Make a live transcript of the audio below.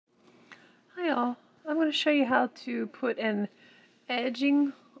Now I'm going to show you how to put an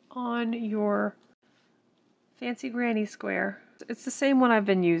edging on your fancy granny square. It's the same one I've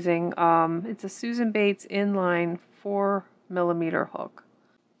been using. It's a Susan Bates inline 4mm hook.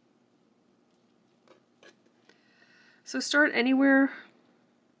 So start anywhere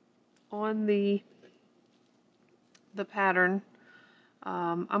on the pattern.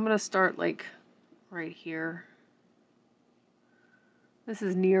 I'm going to start like right here. This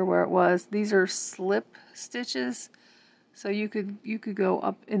is near where it was. These are slip stitches, so you could go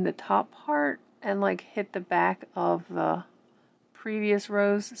up in the top part and like hit the back of the previous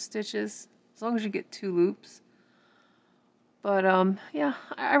row's stitches, as long as you get 2 loops. But yeah,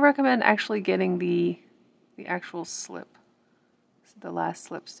 I recommend actually getting the actual slip, the last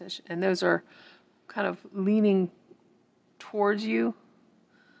slip stitch, and those are kind of leaning towards you.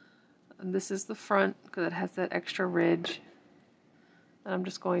 And this is the front because it has that extra ridge. And I'm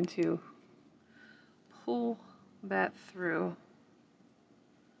just going to pull that through.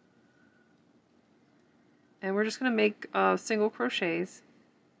 And we're just going to make single crochets.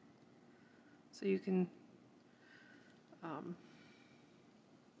 So you can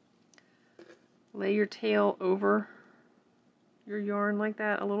lay your tail over your yarn like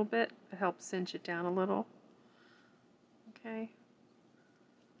that a little bit. It helps cinch it down a little. Okay.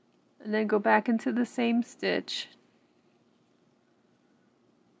 And then go back into the same stitch.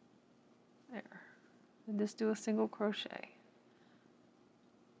 There. And just do a single crochet.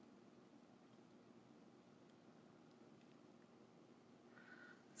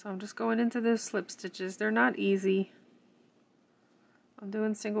 So I'm just going into those slip stitches. They're not easy. I'm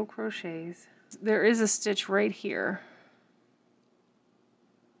doing single crochets. There is a stitch right here.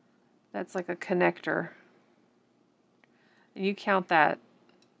 That's like a connector. And you count that.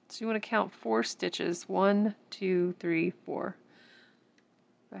 So you want to count 4 stitches. 1, 2, 3, 4.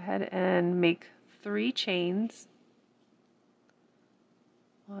 Go ahead and make 3 chains.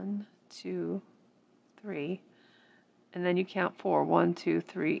 1, 2, 3. And then you count 4. 1, 2,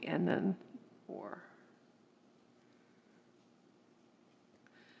 3, and then 4.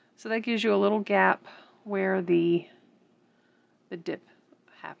 So that gives you a little gap where the dip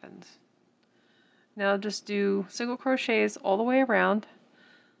happens. Now just do single crochets all the way around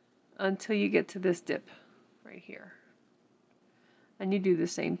until you get to this dip right here. And you do the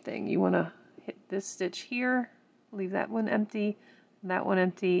same thing. You want to hit this stitch here, leave that one empty, that one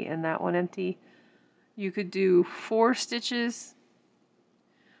empty, and that one empty. You could do 4 stitches,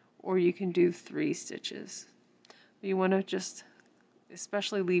 or you can do 3 stitches. You want to just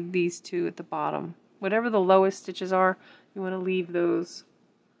especially leave these 2 at the bottom. Whatever the lowest stitches are, you want to leave those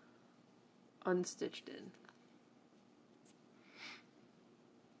unstitched in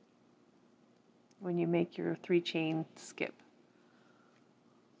when you make your 3 chain skip.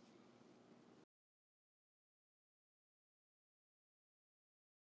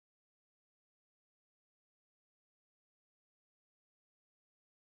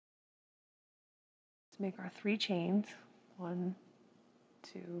 Let's make our 3 chains. 1,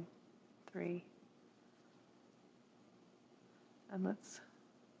 2, 3. And let's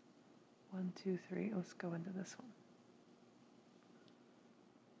 1, 2, 3. Let's go into this one.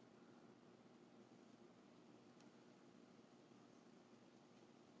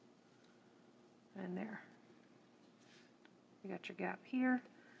 And there. You got your gap here.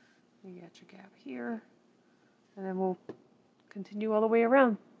 You got your gap here. And then we'll continue all the way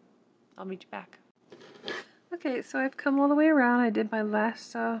around. I'll meet you back. Okay, so I've come all the way around. I did my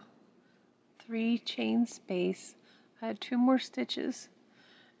last 3 chain space. I had 2 more stitches.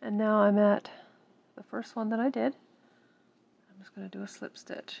 And now I'm at the first one that I did. I'm just going to do a slip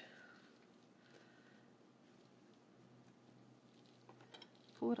stitch.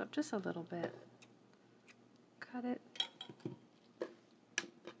 Pull it up just a little bit. Cut it.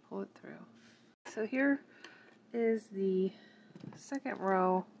 Pull it through. So here is the second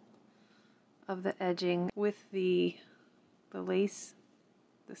row of the edging with the lace,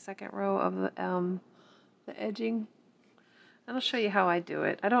 the second row of the edging. And I'll show you how I do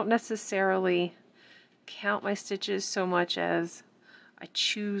it. I don't necessarily count my stitches so much as I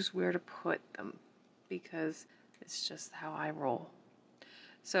choose where to put them, because it's just how I roll.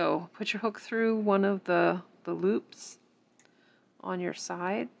 So put your hook through one of the loops on your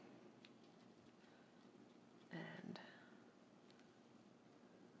side and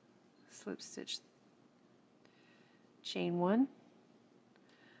slip stitch chain 1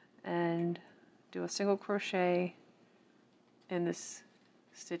 and do a single crochet in this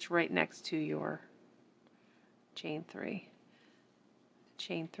stitch right next to your chain 3.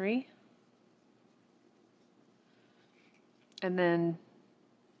 Chain 3, and then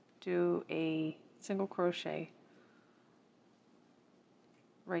do a single crochet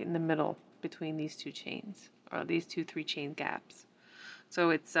right in the middle between these two chains, or these two 3-chain gaps.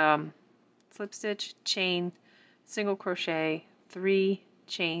 So it's slip stitch, chain, single crochet, 3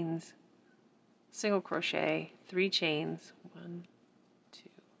 chains, single crochet, 3 chains, 1, 2,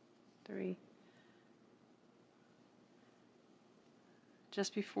 3.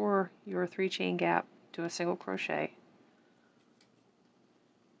 Just before your 3-chain gap, do a single crochet,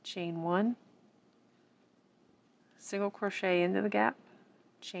 chain 1, single crochet into the gap,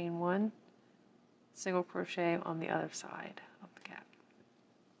 chain 1, single crochet on the other side of the gap.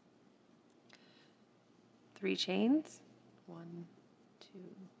 3 chains, 1, 2,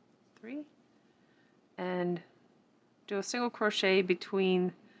 3, and do a single crochet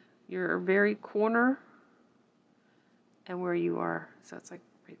between your very corner and where you are, so it's like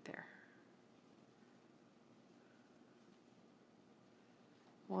right there.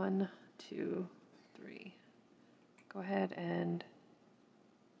 1, 2, 3. Go ahead and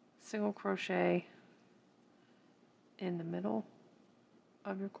single crochet in the middle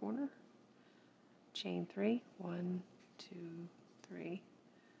of your corner, chain 3, 1, 2, 3.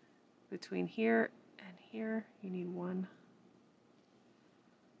 Between here and here you need 1.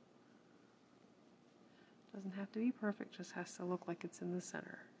 Doesn't have to be perfect, just has to look like it's in the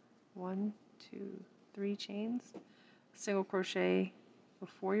center. 1, 2, 3 chains, single crochet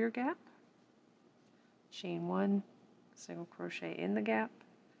before your gap, chain 1, single crochet in the gap,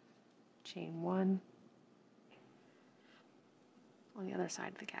 chain 1 on the other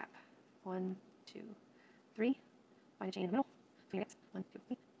side of the gap. 1, 2, 3, find a chain in the middle. 1, 2,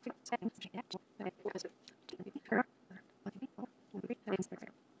 3, 4, 5, 6, 7, 8,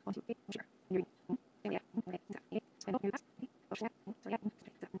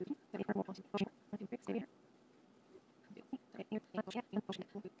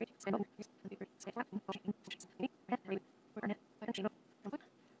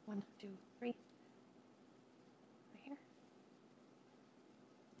 1, 2, 3. Right here.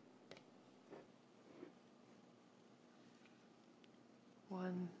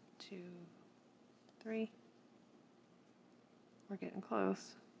 1, 2, 3. We're getting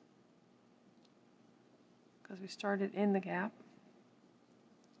close because we started in the gap.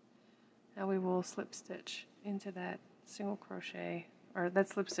 Now we will slip stitch into that single crochet, or that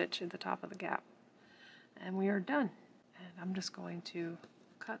slip stitch at the top of the gap, and we are done. And I'm just going to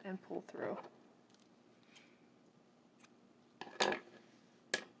cut and pull through.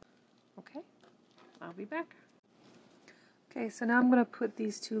 Okay, I'll be back. Okay, so now I'm going to put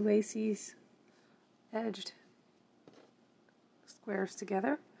these 2 Lacy's edged squares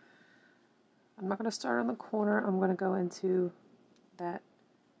together. I'm not going to start on the corner, I'm going to go into that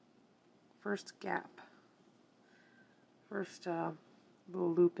first gap, first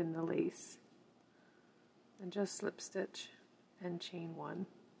little loop in the lace, and just slip stitch and chain 1.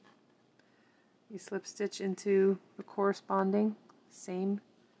 You slip stitch into the corresponding same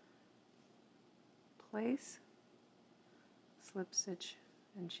place, slip stitch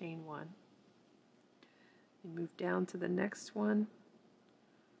and chain 1. You move down to the next one,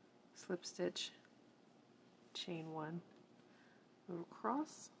 slip stitch, chain 1, move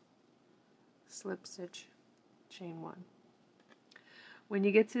across, slip stitch, chain 1. When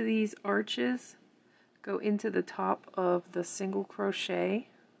you get to these arches, go into the top of the single crochet,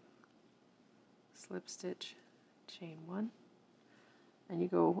 slip stitch, chain 1, and you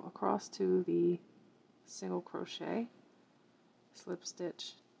go across to the single crochet, slip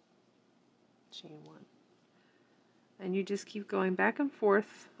stitch, chain 1. And you just keep going back and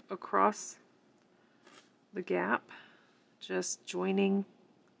forth across the gap, just joining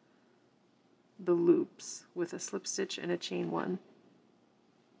the loops with a slip stitch and a chain 1.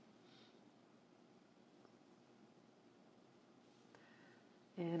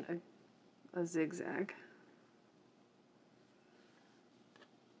 And a zigzag.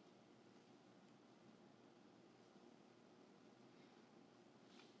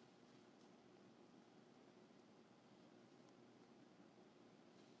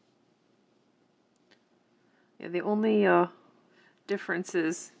 Yeah, the only difference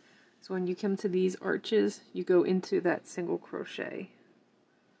is when you come to these arches, you go into that single crochet.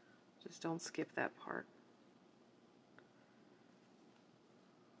 Just don't skip that part.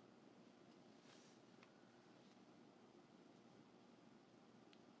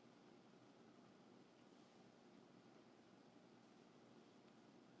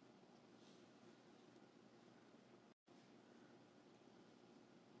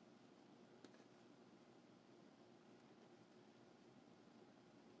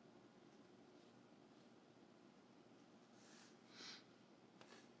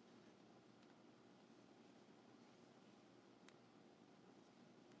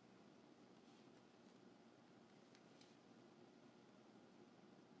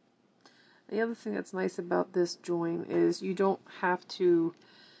 The other thing that's nice about this join is you don't have to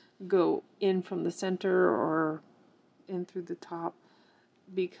go in from the center or in through the top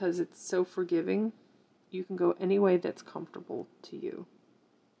because it's so forgiving. You can go any way that's comfortable to you.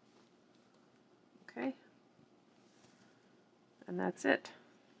 Okay, and that's it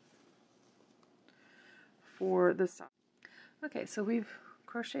for the side. Okay, so we've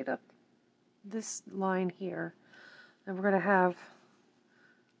crocheted up this line here, and we're going to have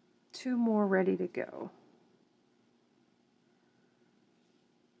 2 more ready to go.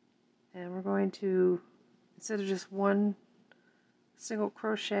 And we're going to, instead of just 1 single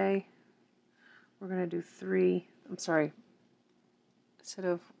crochet, we're going to do 3, instead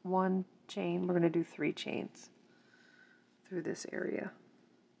of 1 chain, we're going to do 3 chains through this area.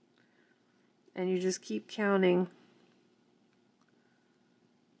 And you just keep counting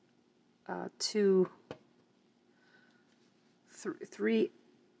 3,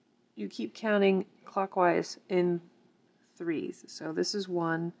 you keep counting clockwise in 3s. So this is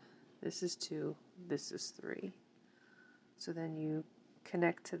 1, this is 2, this is 3. So then you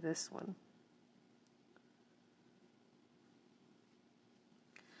connect to this one.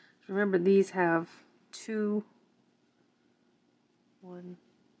 Remember, these have 2, 1.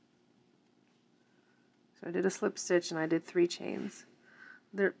 So I did a slip stitch and I did 3 chains.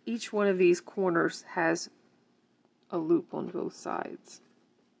 Each one of these corners has a loop on both sides.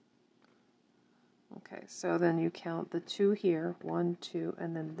 Okay, so then you count the 2 here, 1, 2,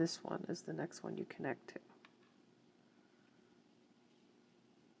 and then this one is the next one you connect to.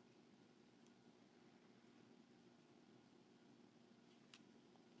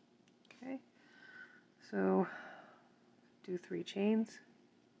 Okay, so do 3 chains,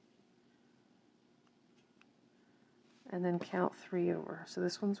 and then count 3 over. So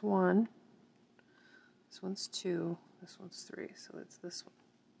this one's 1, this one's 2, this one's 3, so it's this one.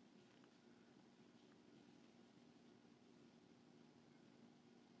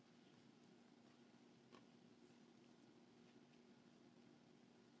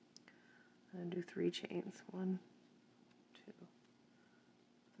 And do 3 chains, 1, 2,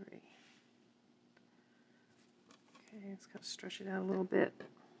 3. Okay, it's got to stretch it out a little bit.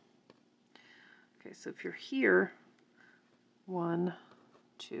 Okay, so if you're here, 1,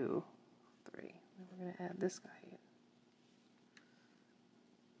 2, 3. Then we're going to add this guy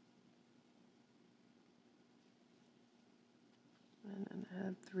in. And then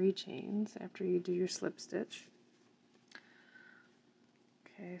add 3 chains after you do your slip stitch.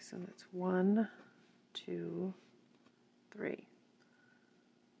 Okay, so that's 1, 2, 3.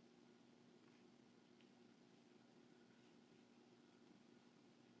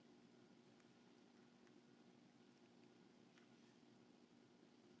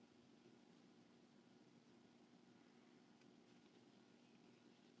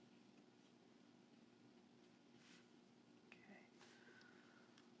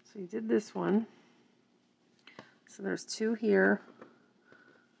 So you did this one. So there's 2 here,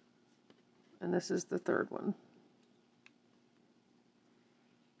 and this is the 3rd one.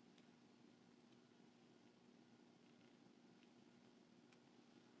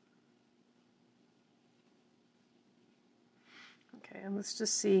 Okay, and let's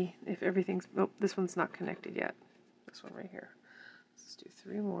just see if everything's, oh, this one's not connected yet. This one right here. Let's do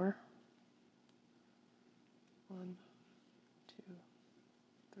 3 more. 1, 2,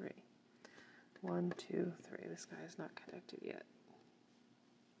 3. 1, 2, 3. This guy is not connected yet.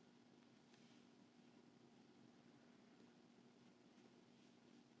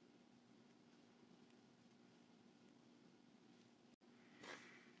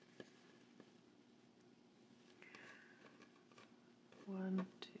 One,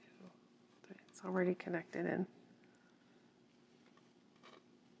 2, 3. It's already connected in.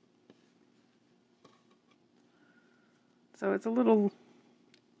 So it's a little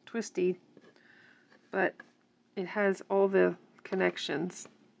twisty, but it has all the connections.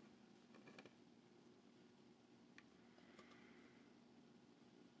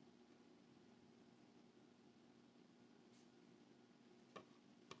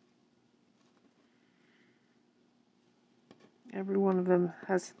 Every one of them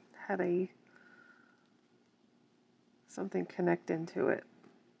has had something connect into it.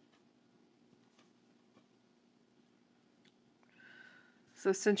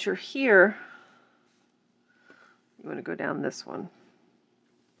 So since you're here, you want to go down this one.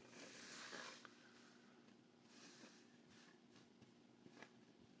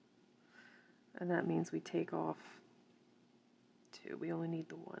 And that means we take off 2. We only need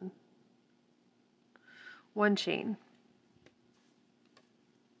the 1. 1 chain.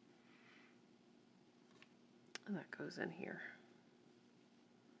 And that goes in here.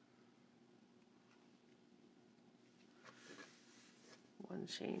 one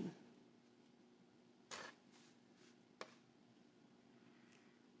chain.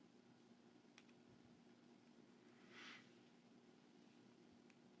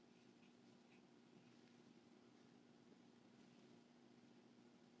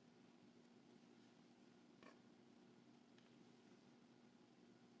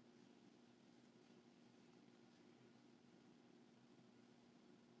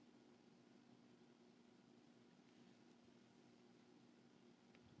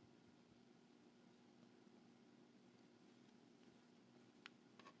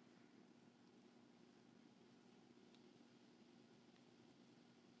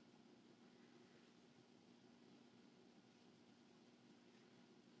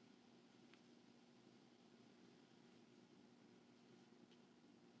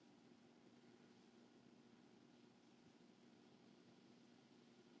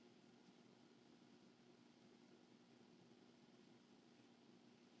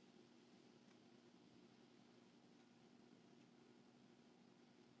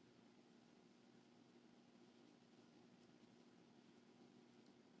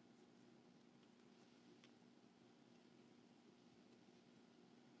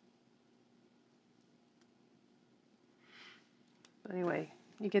 Anyway,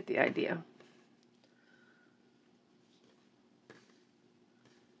 you get the idea.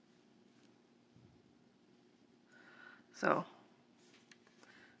 So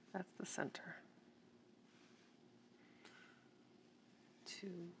that's the center. 2.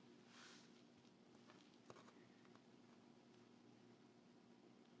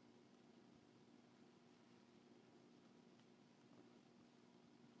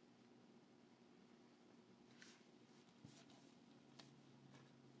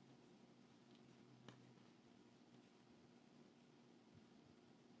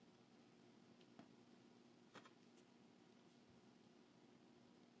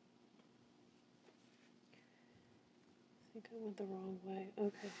 I think I went the wrong way.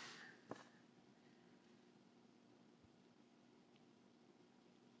 Okay.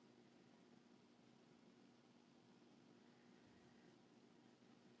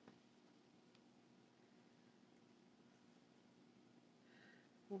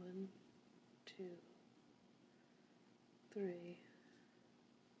 One, 2, 3.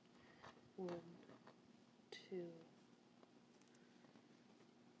 1, 2,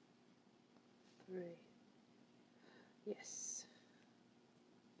 3. Yes.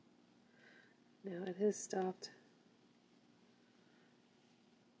 Now it has stopped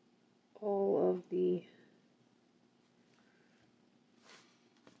all of the,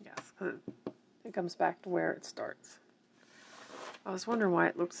 yes, it comes back to where it starts. I was wondering why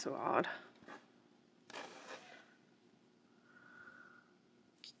it looked so odd.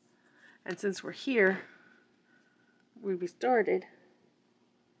 And since we're here, we restarted.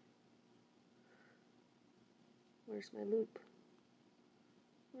 Where's my loop?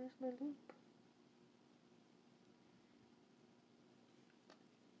 Where's my loop?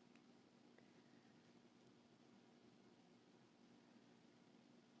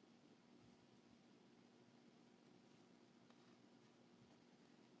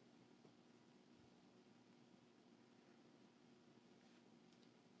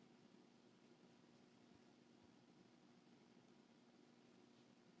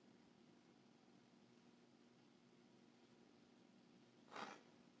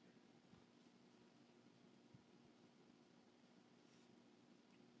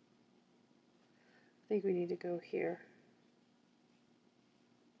 I think we need to go here.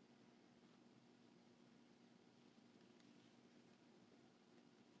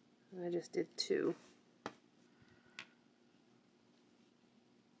 I just did 2.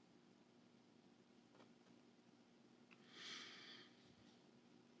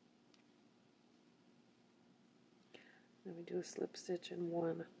 Then we do a slip stitch in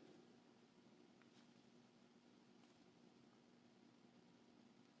 1.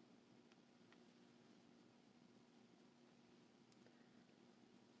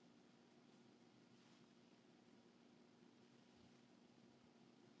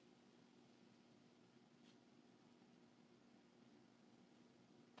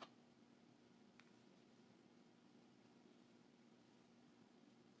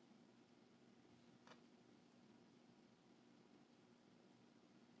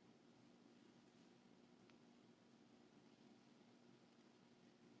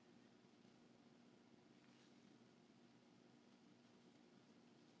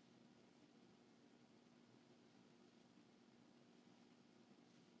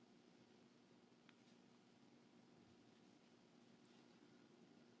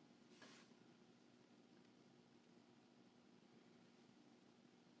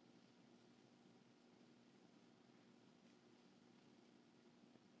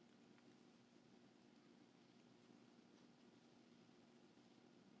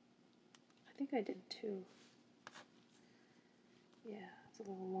 think I did 2. Yeah, it's a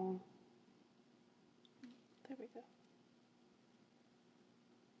little long. There we go.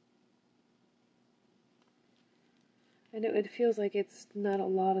 I know it feels like it's not a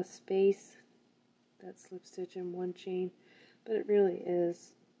lot of space, that slip stitch in one chain, but it really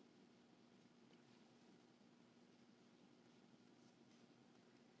is.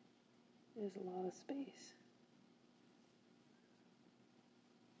 There's a lot of space.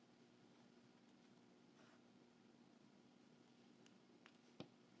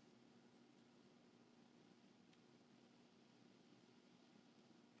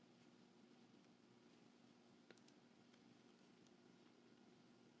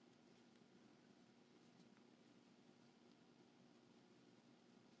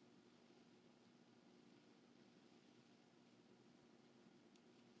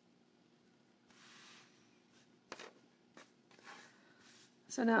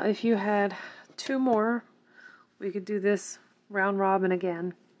 So now if you had 2 more, we could do this round robin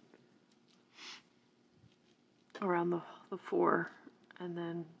again around the 4 and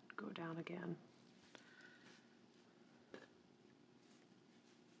then go down again.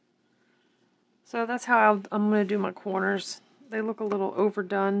 So that's how I'm going to do my corners. They look a little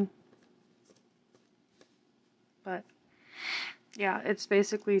overdone, but yeah, it's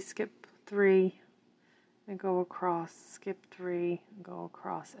basically skip 3 and go across, skip 3 and go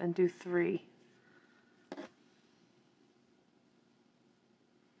across, and do 3.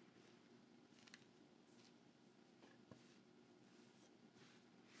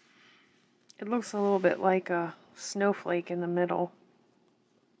 It looks a little bit like a snowflake in the middle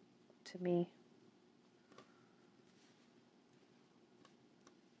to me.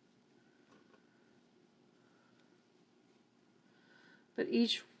 But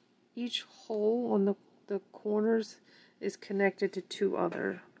each hole on the corners is connected to 2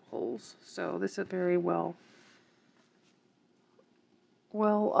 other holes. So this is a very well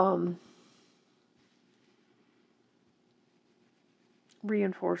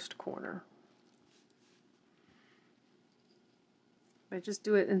reinforced corner. But just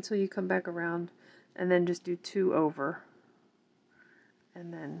do it until you come back around, and then just do 2 over,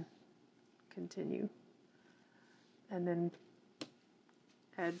 and then continue, and then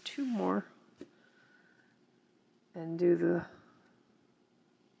add 2 more, and do the,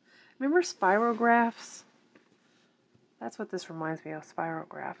 remember spirographs? That's what this reminds me of,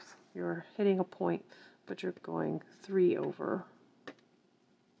 spirographs. You're hitting a point, but you're going 3 over,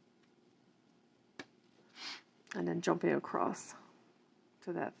 and then jumping across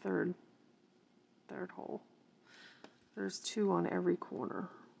to that third hole. There's 2 on every corner,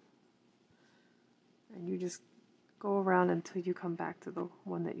 and you just go around until you come back to the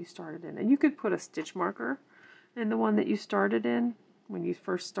one that you started in. And you could put a stitch marker in the one that you started in when you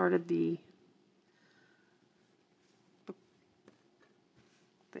first started the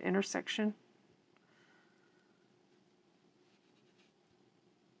intersection.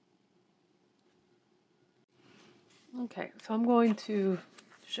 Okay, so I'm going to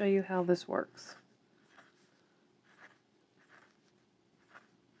show you how this works.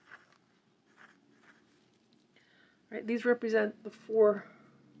 Right, these represent the 4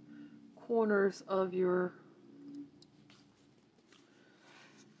 corners of your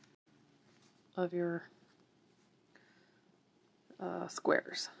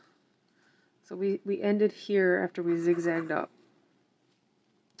squares. So we ended here after we zigzagged up.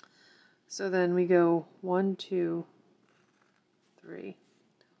 So then we go 1, 2, 3,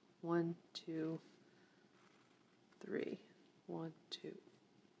 1, 2, 3, 1, 2,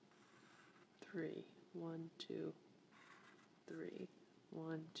 3, 1, 2, 3,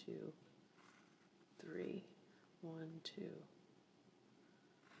 1, 2, 3, 1, 2,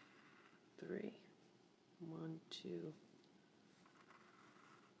 3, 1, 2,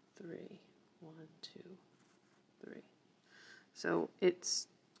 3, 1, 2, 3. So it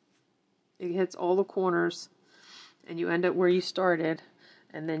hits all the corners, and you end up where you started,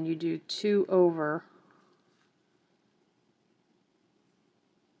 and then you do 2 over,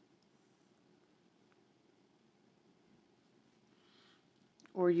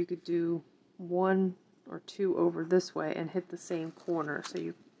 or you could do 1 or 2 over this way and hit the same corner. So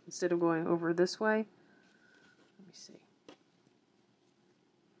you, instead of going over this way, let me see.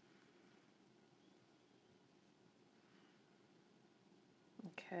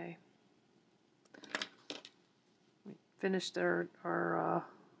 Okay. We finished our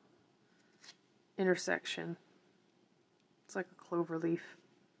intersection. It's like a clover leaf.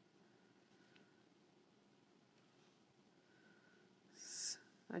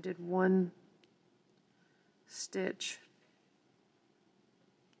 I did 1 stitch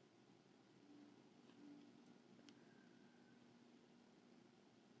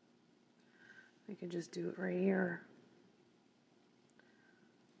You can just do it right here.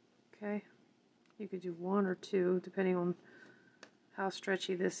 Okay, you could do 1 or 2 depending on how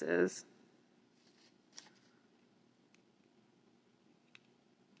stretchy this is.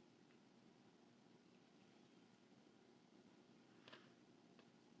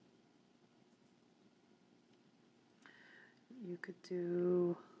 You could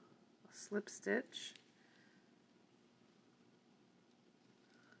do a slip stitch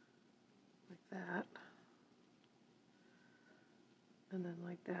like that, and then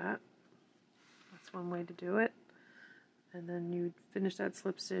like that. That's one way to do it. And then you finish that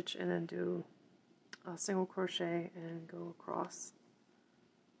slip stitch and then do a single crochet and go across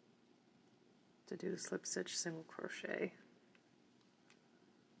to do the slip stitch, single crochet.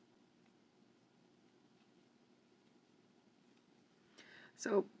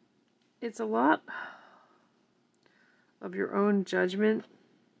 So it's a lot of your own judgment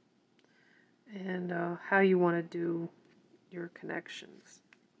and how you want to do your connections.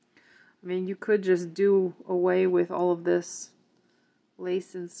 I mean, you could just do away with all of this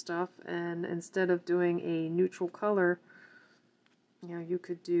lace and stuff, and instead of doing a neutral color, you know, you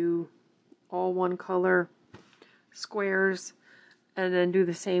could do all one color squares and then do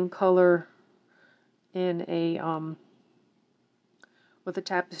the same color in a with a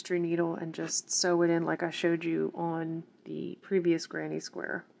tapestry needle and just sew it in like I showed you on the previous granny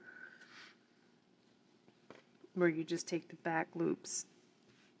square, where you just take the back loops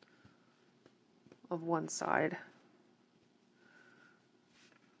of one side.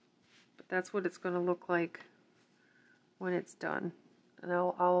 But that's what it's going to look like when it's done. And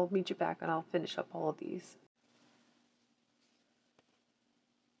I'll meet you back and I'll finish up all of these.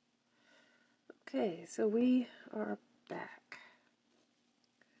 Okay, so we are back.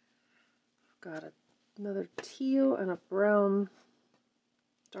 Got another teal and a brown,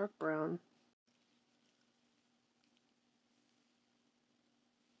 dark brown.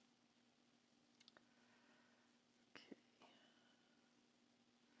 Okay.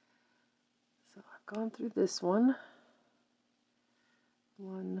 So I've gone through this one.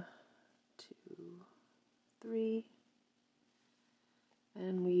 1, 2, 3.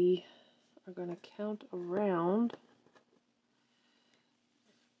 And we are going to count around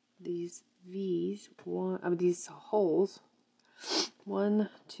these V's, these holes. 1,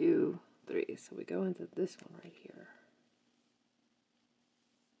 2, 3. So we go into this one right here.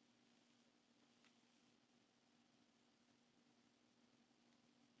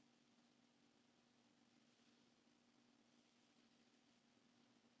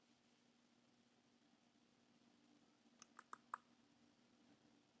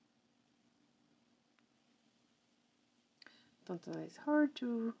 Sometimes it's hard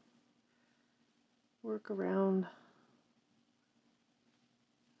to work around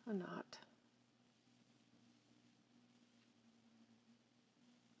a knot.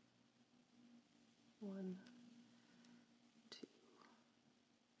 One, 2,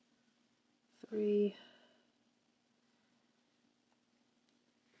 3.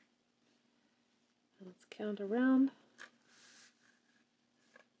 Let's count around.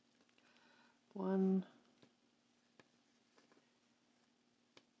 1,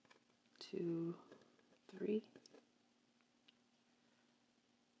 2, 3.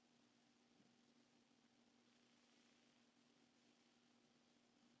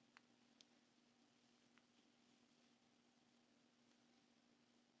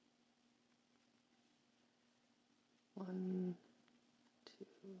 One, 2,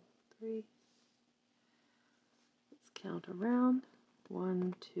 3. Let's count around.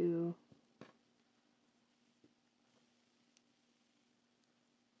 1, 2.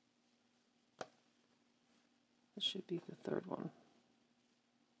 This should be the third one.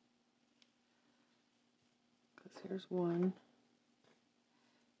 Because here's 1,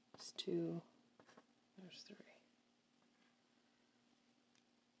 there's 2, there's 3.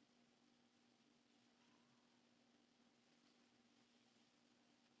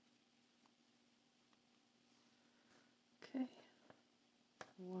 Okay.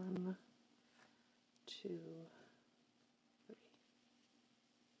 1, 2, 3.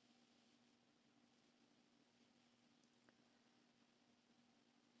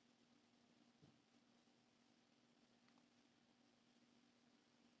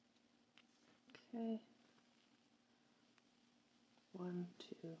 Okay. 1,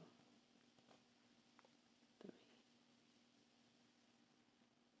 2, 3.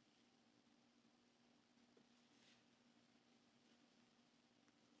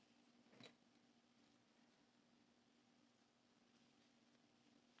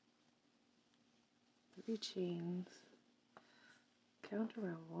 3 chains. Count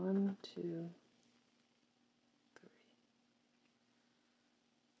around. 1, 2,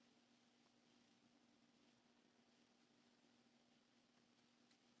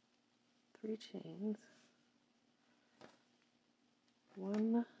 3 chains.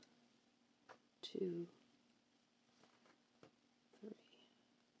 1, 2, 3.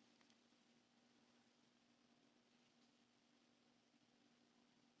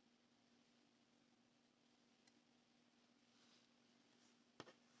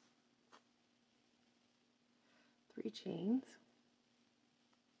 Three chains.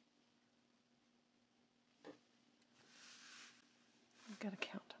 I've got to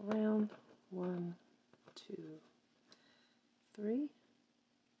count around. 1, 2, 3.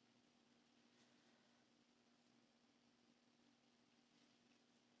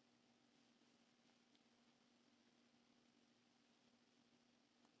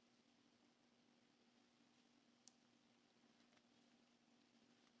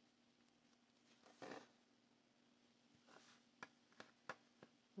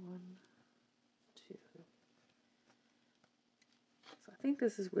 One, 2. So I think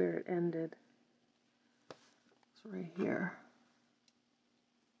this is where it ended. It's right here.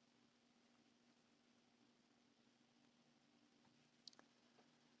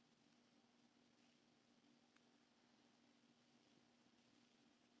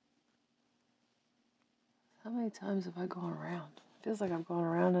 How many times have I gone around? Feels like I've gone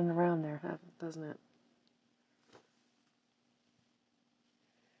around and around there, doesn't it?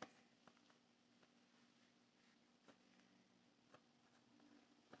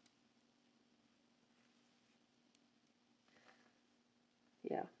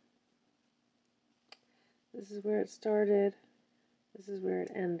 Yeah. This is where it started. This is where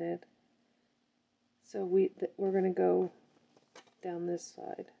it ended. So we're going to go down this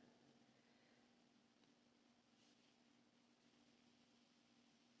side.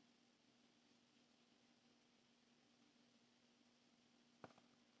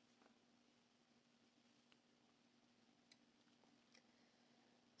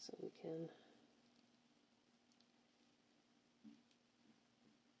 So we can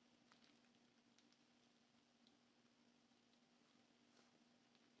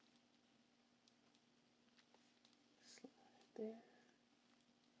slide there.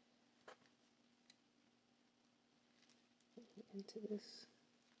 Into this.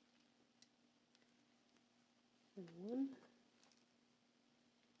 And 1.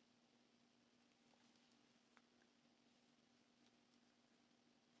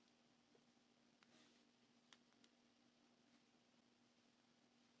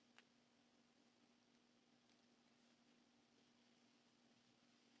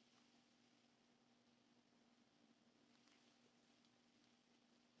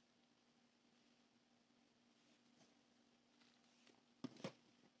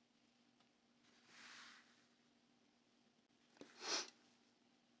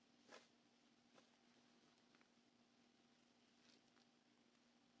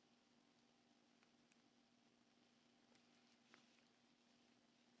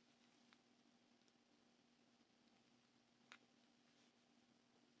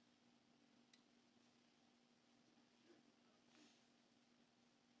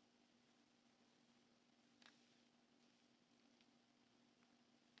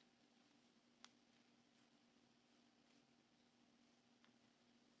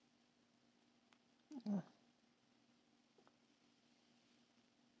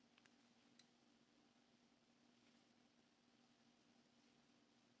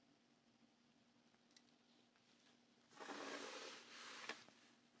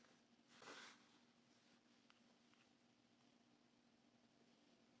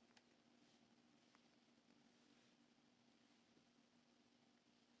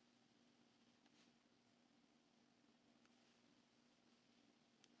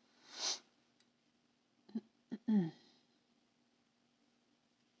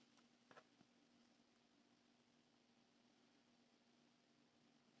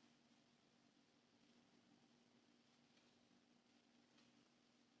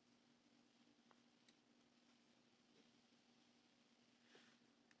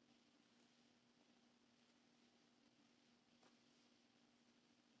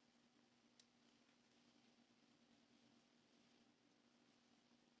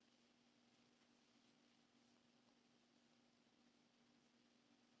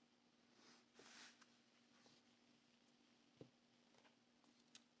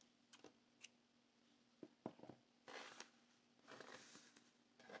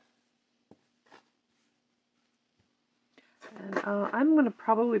 And I'm going to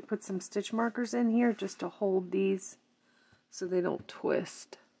probably put some stitch markers in here just to hold these so they don't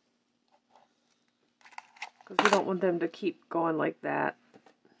twist. Because we don't want them to keep going like that.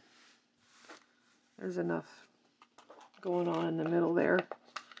 There's enough going on in the middle there.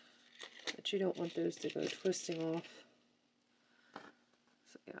 but you don't want those to go twisting off.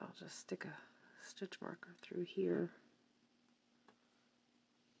 So yeah, I'll just stick a stitch marker through here.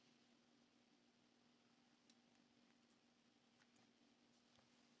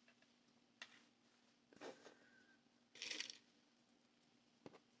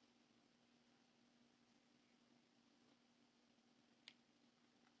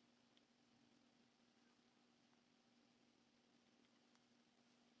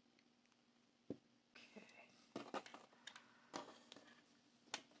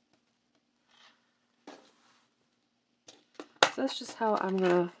 So that's just how I'm going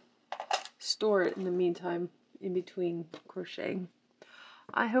to store it in the meantime, in between crocheting.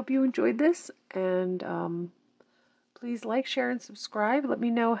 I hope you enjoyed this, and please like, share, and subscribe. Let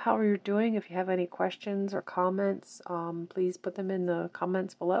me know how you're doing. If you have any questions or comments, please put them in the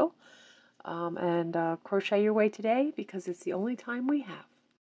comments below. And crochet your way today, because it's the only time we have.